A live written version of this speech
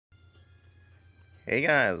Hey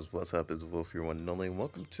guys, what's up? It's Wolf, your one and only, and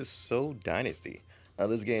welcome to So Dynasty. Now,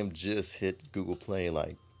 this game just hit Google Play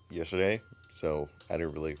like yesterday, so I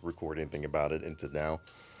didn't really record anything about it until now.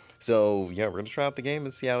 So, yeah, we're gonna try out the game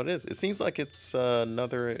and see how it is. It seems like it's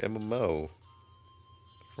another MMO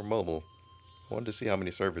for mobile. I wanted to see how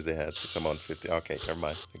many servers they had since I'm on 50. Okay, never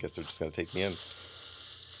mind. I guess they're just gonna take me in.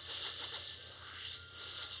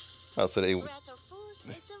 Oh, so they.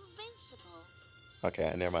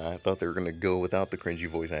 Okay, never mind. I thought they were gonna go without the cringy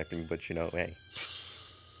voice acting, but hey.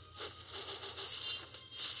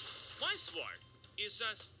 My sword is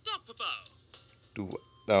unstoppable. Do.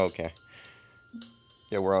 Oh, okay.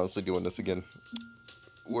 Yeah, we're honestly doing this again.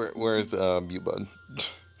 Where's the mute button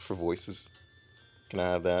for voices? Can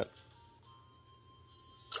I have that?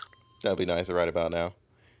 That'd be nice right about now.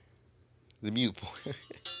 The mute voice.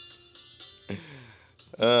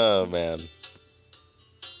 Oh man.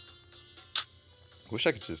 Wish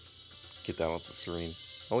I could just get that off the screen.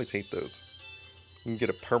 I always hate those. You can get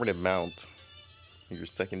a permanent mount on your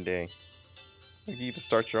second day. You can even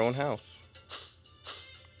start your own house.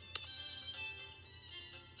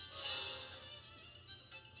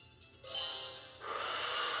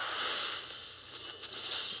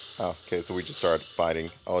 Oh, okay, so we just started fighting.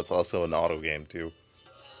 Oh, it's also an auto game too.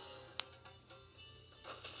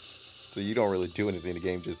 So you don't really do anything. The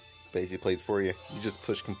game just basically plays for you. You just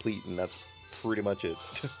push complete, and that's pretty much it.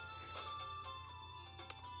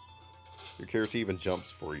 Your character even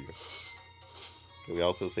jumps for you. Can we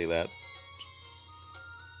also say that?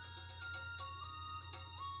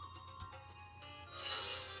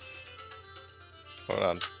 Hold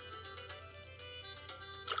on.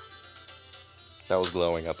 That was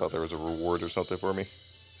glowing. I thought there was a reward or something for me.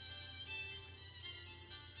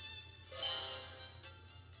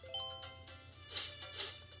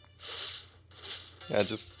 Yeah,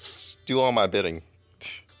 just do all my bidding.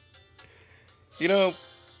 I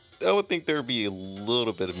would think there'd be a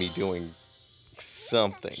little bit of me doing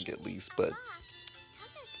something at least, but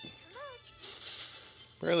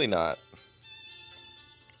really not.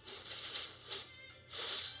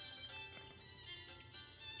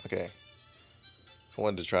 Okay. I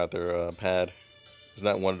wanted to try out their pad. It's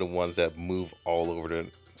not one of the ones that move all over the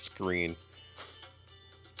screen.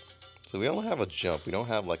 So we don't have a jump. We don't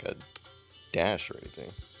have like a dash or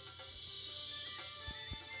anything.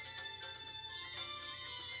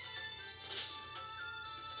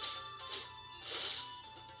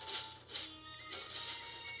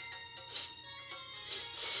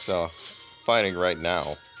 So, fighting right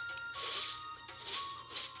now.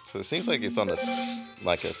 So it seems like it's on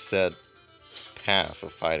like a set path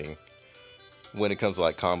of fighting when it comes to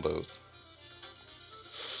like combos.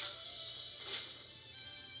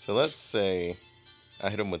 So let's say I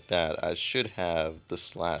hit him with that. I should have the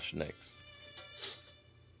slash next.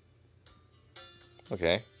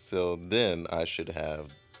 Okay, so then I should have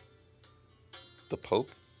the poke.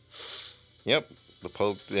 Yep, the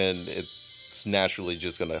poke. Then it's naturally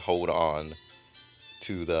just gonna hold on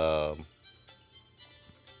to the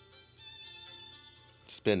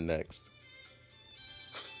spin next.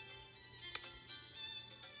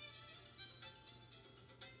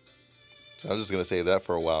 So I'm just gonna save that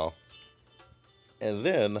for a while, and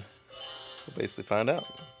then we'll basically find out.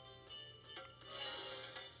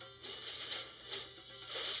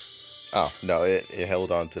 Oh no, it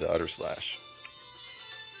held on to the utter slash.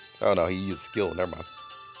 Oh no, he used skill. Never mind.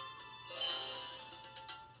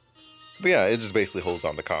 But yeah, it just basically holds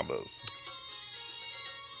on to combos.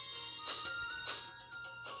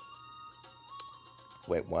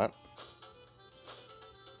 Wait, what?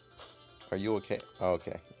 Are you okay? Oh,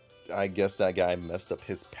 okay. I guess that guy messed up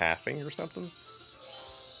his pathing or something?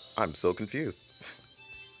 I'm so confused.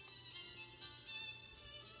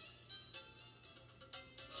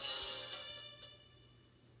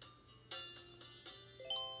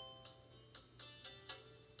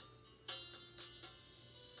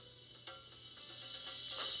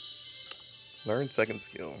 Learn second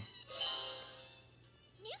skill.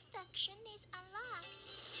 New function is unlocked.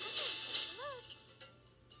 Look.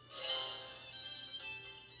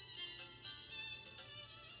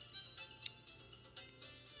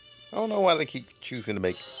 I don't know why they keep choosing to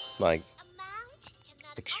make like Amount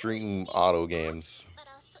cannot extreme always be auto input, games. but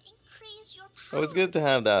also increase your Oh, it's power good to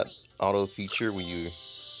have that quickly. auto feature when you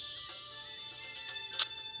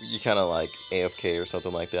kind of like AFK or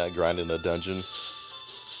something like that, grinding a dungeon.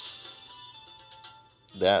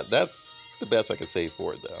 That's the best I can say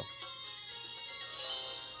for it though.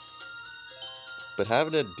 But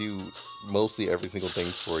having it do mostly every single thing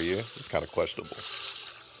for you is kind of questionable.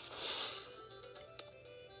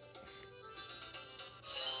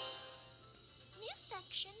 New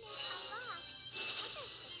function is unlocked.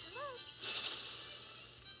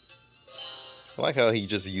 I like how he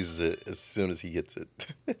just uses it as soon as he gets it.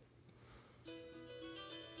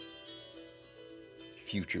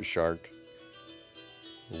 Future Shark.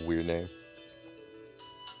 Weird name.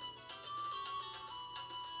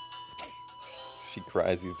 She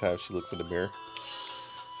cries each time she looks in the mirror.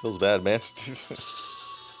 Feels bad, man.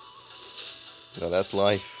 No, that's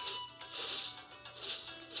life.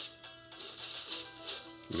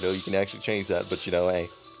 You know, you can actually change that, but you know, hey.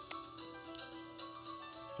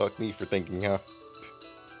 Fuck me for thinking, huh?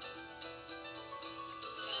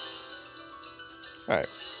 Alright.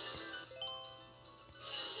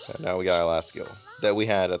 Now we got our last skill. That we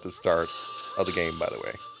had at the start of the game, by the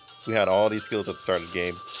way. We had all these skills at the start of the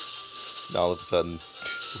game. And all of a sudden,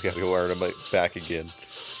 we gotta go earn them back again.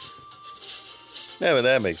 Yeah, but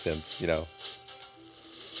that makes sense, you know.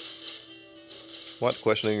 What?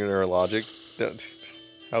 Questioning their logic?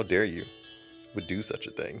 How dare you would do such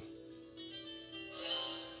a thing?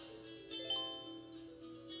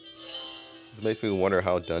 This makes me wonder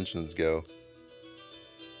how dungeons go.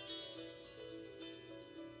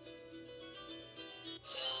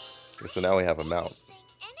 Okay, so now we have a mount.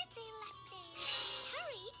 Anything like this.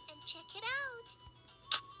 Hurry and check it out.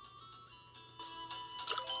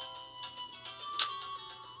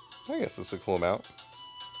 I guess it's a cool mount.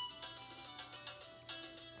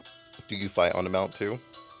 Do you fight on the mount too?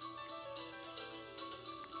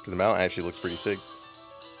 Because the mount actually looks pretty sick.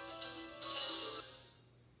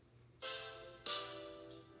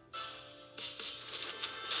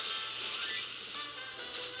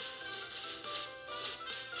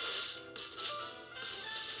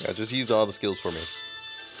 Yeah, just use all the skills for me.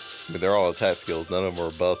 I mean, they're all attack skills. None of them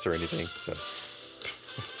are buffs or anything, so...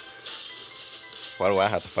 Why do I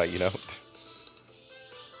have to fight, you know?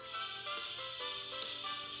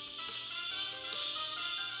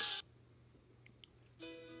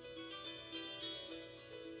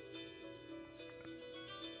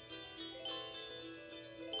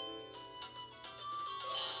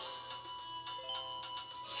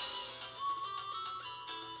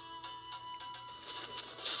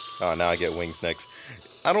 Oh, now I get wings next.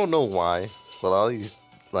 I don't know why, but all these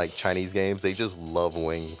like Chinese games, they just love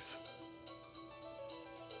wings.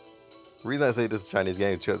 The reason I say this is a Chinese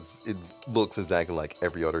game is because it looks exactly like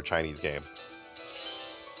every other Chinese game.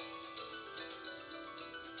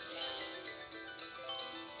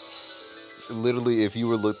 Literally, if you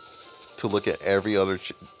were to look at every other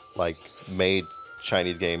like made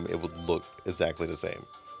Chinese game, it would look exactly the same.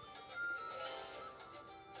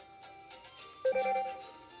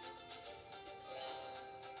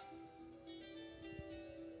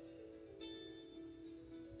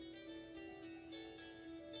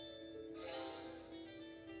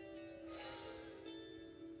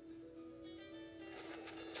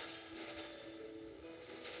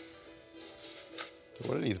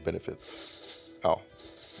 What are these benefits? Oh,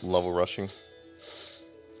 level rushing.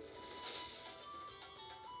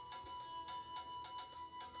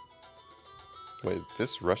 Wait,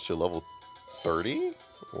 this rush to level 30?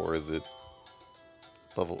 Or is it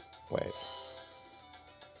level... Wait.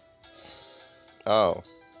 Oh.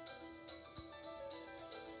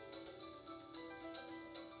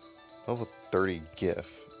 Level 30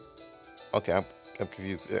 GIF. Okay, I'm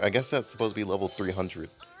confused. I guess that's supposed to be level 300.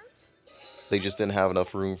 They just didn't have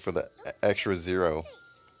enough room for the extra 0.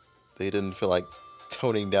 They didn't feel like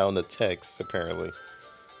toning down the text, apparently.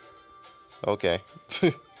 Okay.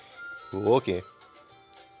 Okay.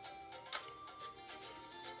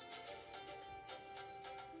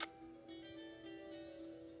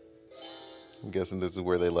 I'm guessing this is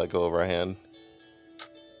where they let go of our hand.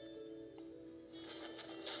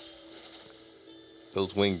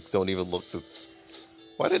 Those wings don't even look the...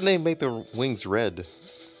 Why didn't they make the wings red?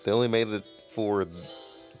 They only made it for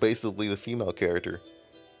basically the female character.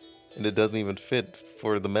 And it doesn't even fit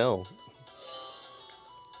for the male.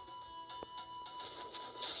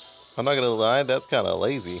 I'm not gonna lie, that's kind of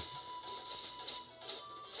lazy.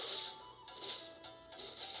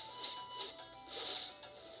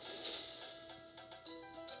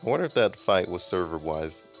 I wonder if that fight was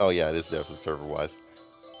server-wise. Oh yeah, it is definitely server-wise.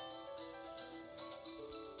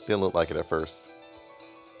 Didn't look like it at first.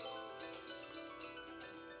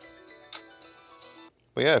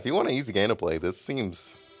 But yeah, if you want an easy game to play, this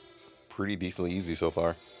seems pretty decently easy so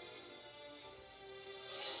far.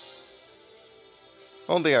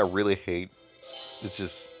 Only thing I really hate is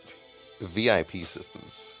just VIP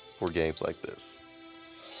systems for games like this.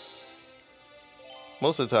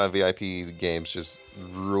 Most of the time, VIP games just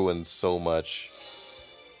ruin so much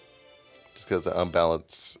just because of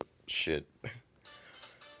unbalanced shit.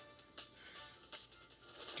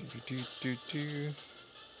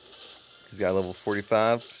 He's got level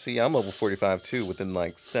 45. See, I'm level 45 too within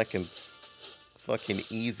like seconds. Fucking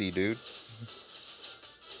easy, dude.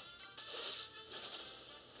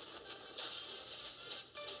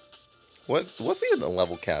 What's even the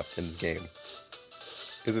level cap in this game?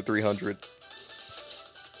 Is it 300?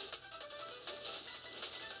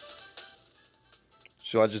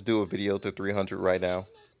 Should I just do a video to 300 right now?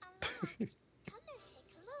 Come and take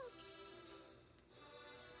a look.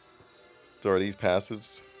 So are these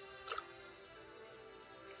passives?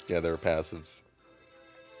 Yeah, they're passives.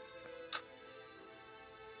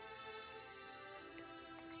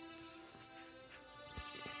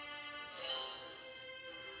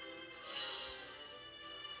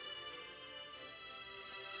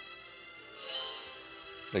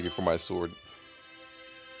 Thank you for my sword.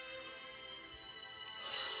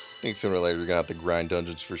 I think sooner or later you're gonna have to grind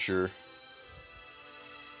dungeons for sure.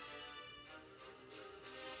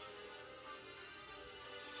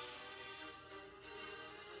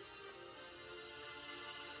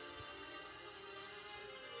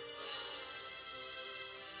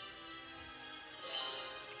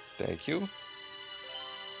 Thank you.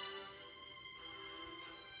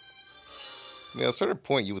 I mean, at a certain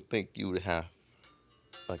point you would think you would have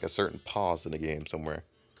like a certain pause in the game somewhere.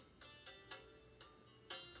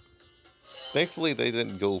 Thankfully they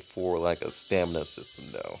didn't go for like a stamina system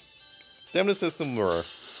though. Stamina system were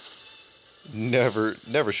never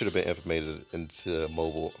should have been implemented into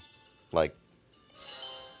mobile, like,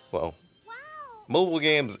 well, Wow. mobile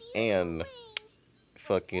games Beautiful and wings.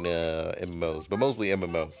 fucking MMOs, but mostly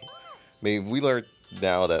MMOs. Minutes. I mean, we learned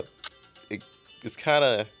now that it's kind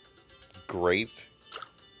of great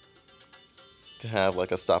to have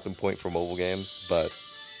like a stopping point for mobile games, but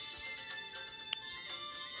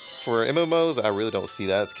for MMOs, I really don't see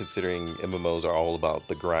that, considering MMOs are all about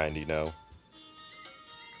the grind, you know.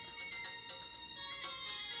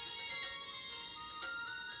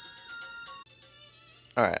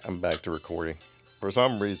 Alright, I'm back to recording. For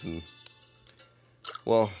some reason,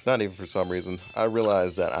 well, not even for some reason, I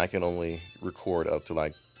realized that I can only record up to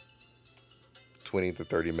like 20 to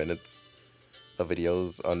 30 minutes of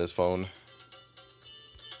videos on this phone.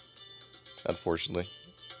 Unfortunately.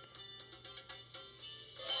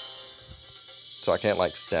 So I can't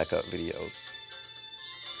like stack up videos.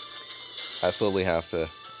 I slowly have to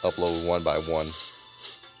upload one by one.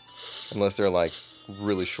 Unless they're like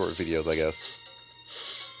really short videos, I guess.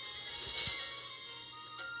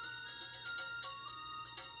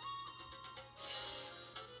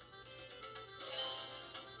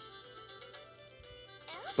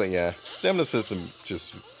 But yeah, stamina system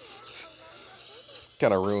just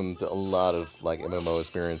kind of ruins a lot of like MMO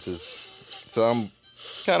experiences. So I'm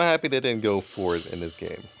kind of happy they didn't go for it in this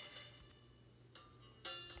game.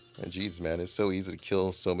 And jeez, man, it's so easy to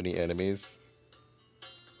kill so many enemies.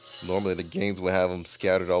 Normally the games would have them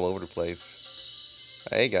scattered all over the place.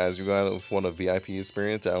 Hey guys, you guys want a VIP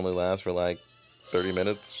experience that only lasts for like 30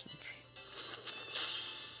 minutes?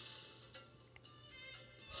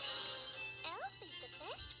 Elfie, the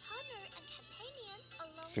best partner and companion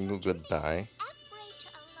along Single your journey. goodbye. Upgrade to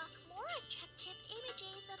unlock more attractive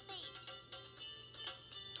images of it.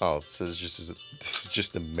 Oh, this is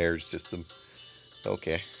just the marriage system.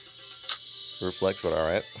 Okay. Reflex, but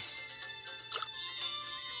alright.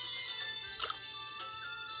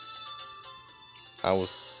 I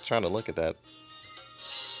was trying to look at that.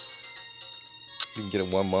 You can get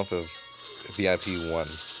 1 month of VIP 1.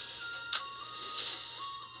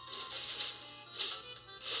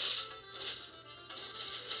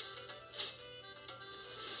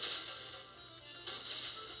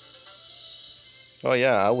 Oh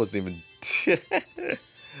yeah, I wasn't even...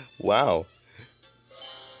 Wow.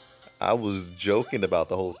 I was joking about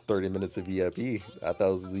the whole 30 minutes of VIP. I thought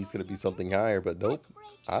it was at least going to be something higher, but nope.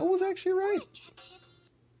 Upgrade to I was unlock actually more right. attractive.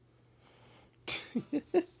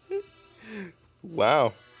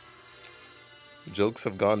 Wow. Jokes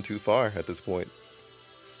have gone too far at this point.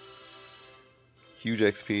 Huge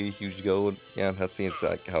XP, huge gold. Yeah, that's seems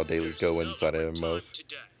like how dailies go inside of MMOs.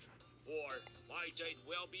 Today, or my date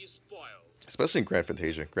will be spoiled. Especially in Grand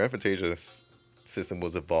Fantasia. Grand Fantasia's system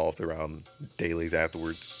was evolved around dailies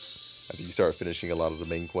afterwards. After you start finishing a lot of the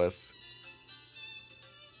main quests.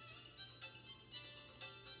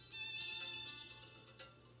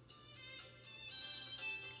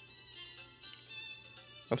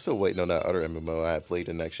 I'm still waiting on that other MMO I had played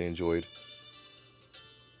and actually enjoyed.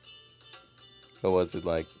 What was it,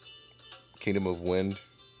 like Kingdom of Wind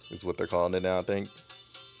is what they're calling it now, I think.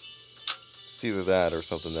 It's either that or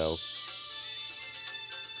something else.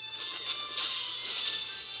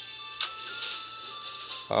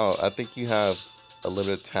 Oh, I think you have a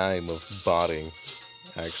limited time of botting,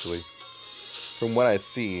 actually. From what I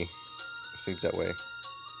see, it seems that way.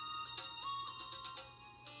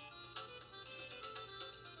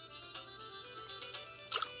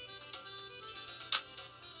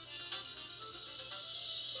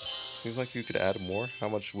 Seems like you could add more. How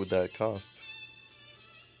much would that cost?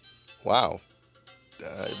 Wow,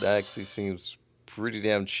 that actually seems pretty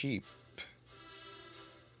damn cheap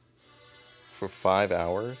for 5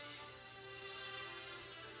 hours.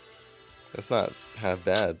 That's not half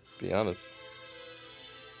bad, to be honest.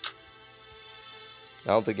 I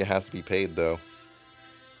don't think it has to be paid though.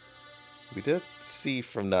 We did see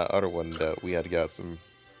from that other one that we had got some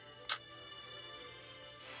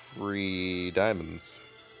free diamonds.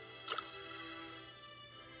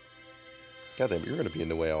 Goddamn, you're gonna be in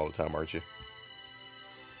the way all the time, aren't you?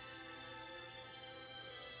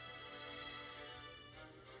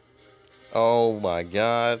 Oh my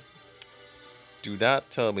god. Do not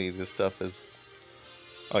tell me this stuff is...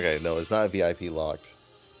 Okay, no, it's not VIP locked.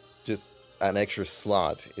 Just an extra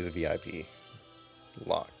slot is VIP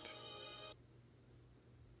locked.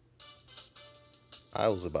 I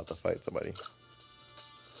was about to fight somebody.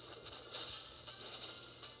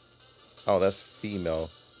 Oh, that's female.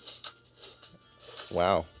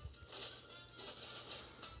 Wow.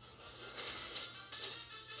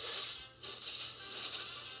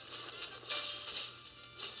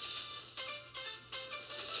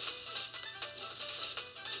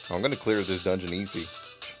 I'm gonna clear this dungeon easy.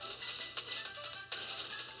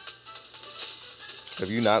 Have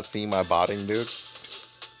you not seen my botting, dude?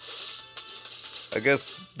 I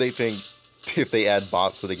guess they think if they add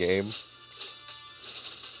bots to the game,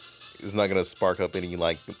 it's not gonna spark up any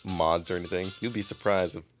like mods or anything. You'll be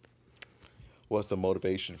surprised of what's the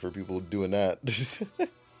motivation for people doing that.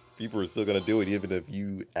 People are still gonna do it even if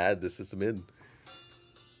you add the system in.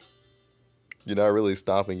 You're not really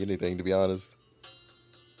stopping anything, to be honest.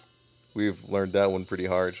 We've learned that one pretty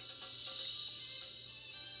hard.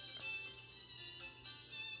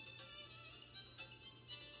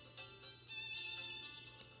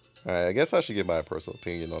 Alright, I guess I should give my personal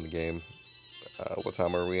opinion on the game. What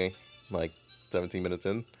time are we? Like 17 minutes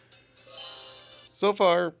in? So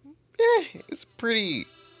far, it's pretty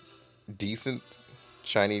decent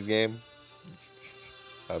Chinese game.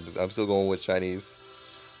 I'm still going with Chinese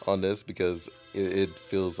on this because it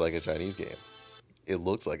feels like a Chinese game. It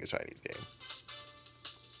looks like a Chinese game.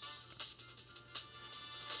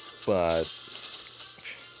 But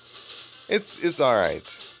it's alright.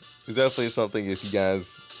 It's definitely something if you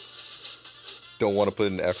guys don't want to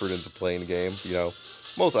put an effort into playing the game. You know,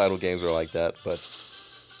 most idle games are like that, but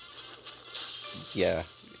yeah.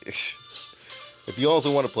 If you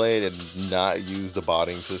also want to play it and not use the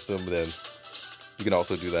botting system, then you can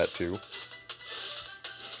also do that too.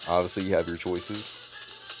 Obviously, you have your choices.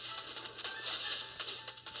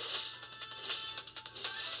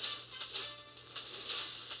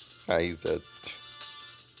 Ah, he's dead.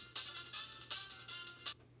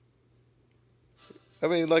 I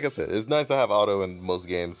mean, like I said, it's nice to have auto in most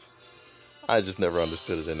games. I just never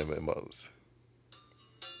understood it in MMOs.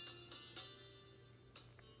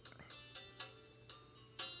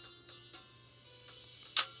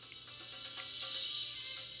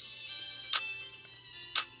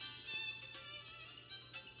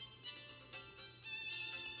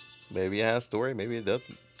 Maybe it has story, maybe it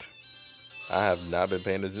doesn't. I have not been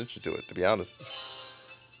paying attention to it, to be honest.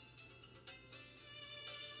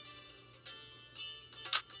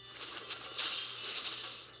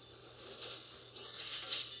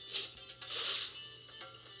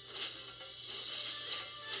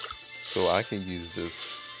 So I can use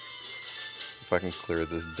this if I can clear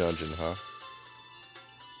this dungeon, huh?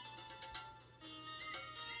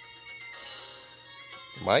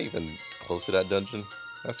 Am I even close to that dungeon?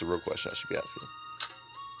 That's the real question I should be asking.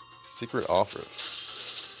 Secret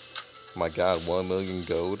offers. Oh my god, 1 million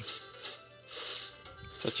gold.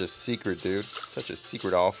 Such a secret, dude. Such a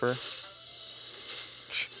secret offer.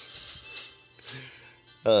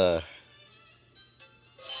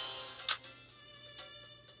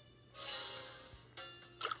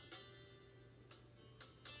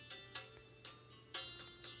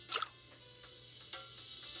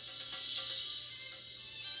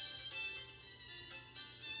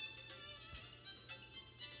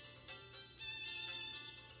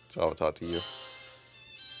 So I'll talk to you.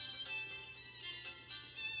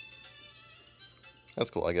 That's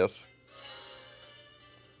cool, I guess.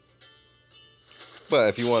 But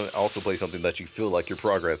if you want to also play something that you feel like you're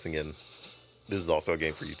progressing in, this is also a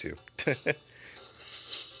game for you too. It's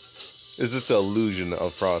just the illusion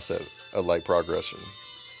of process, of like progression.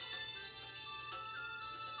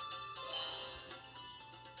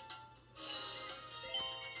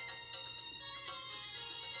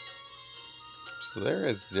 So there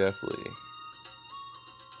is definitely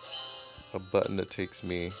a button that takes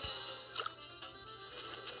me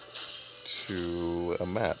to a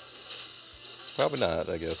map. Probably not,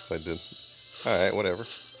 I guess I did. Alright, whatever.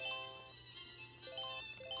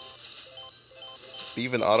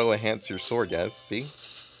 Even auto enhance your sword, guys. See?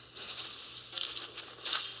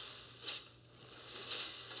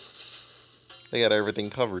 They got everything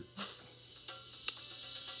covered.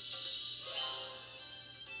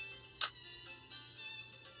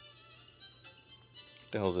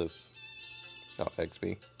 What the hell is this? Oh,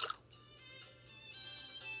 XP.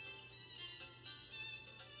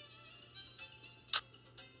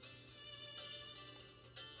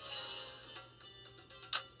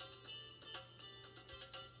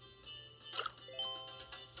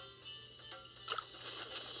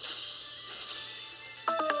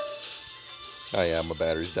 Oh yeah, my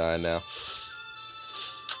battery's dying now.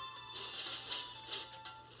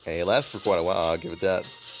 Hey, it lasts for quite a while, I'll give it that.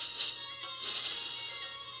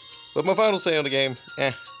 But my final say on the game,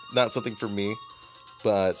 not something for me.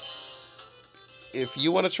 But if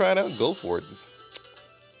you want to try it out, go for it.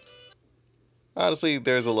 Honestly,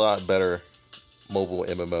 there's a lot better mobile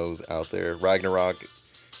MMOs out there. Ragnarok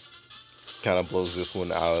kind of blows this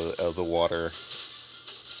one out of the water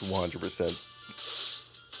 100%.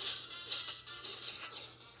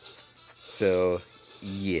 So,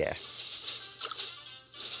 yeah.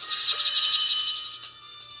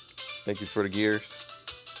 Thank you for the gears.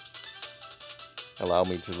 Allow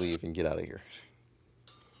me to leave and get out of here.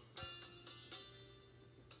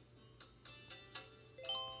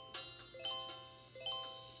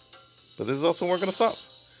 But this is also where we're going to stop.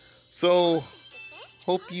 So,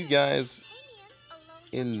 hope you guys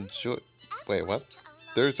enjoy. Wait, what?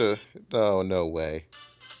 There's a. Oh, no way.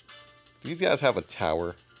 Do these guys have a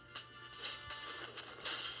tower?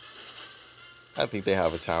 I think they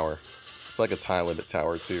have a tower. It's like a time limit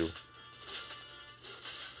tower, too.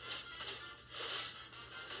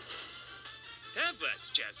 That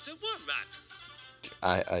was just a warm-up.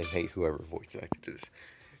 I hate whoever voice acted this.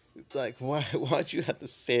 Like, why'd you have to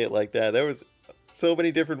say it like that? There was so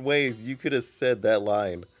many different ways you could have said that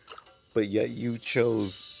line, but yet you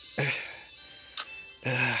chose.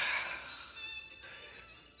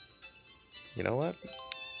 You know what?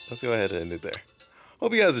 Let's go ahead and end it there.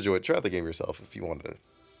 Hope you guys enjoyed. Try out the game yourself if you want to,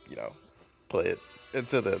 play it.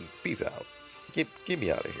 Until then, peace out. Get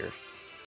me out of here.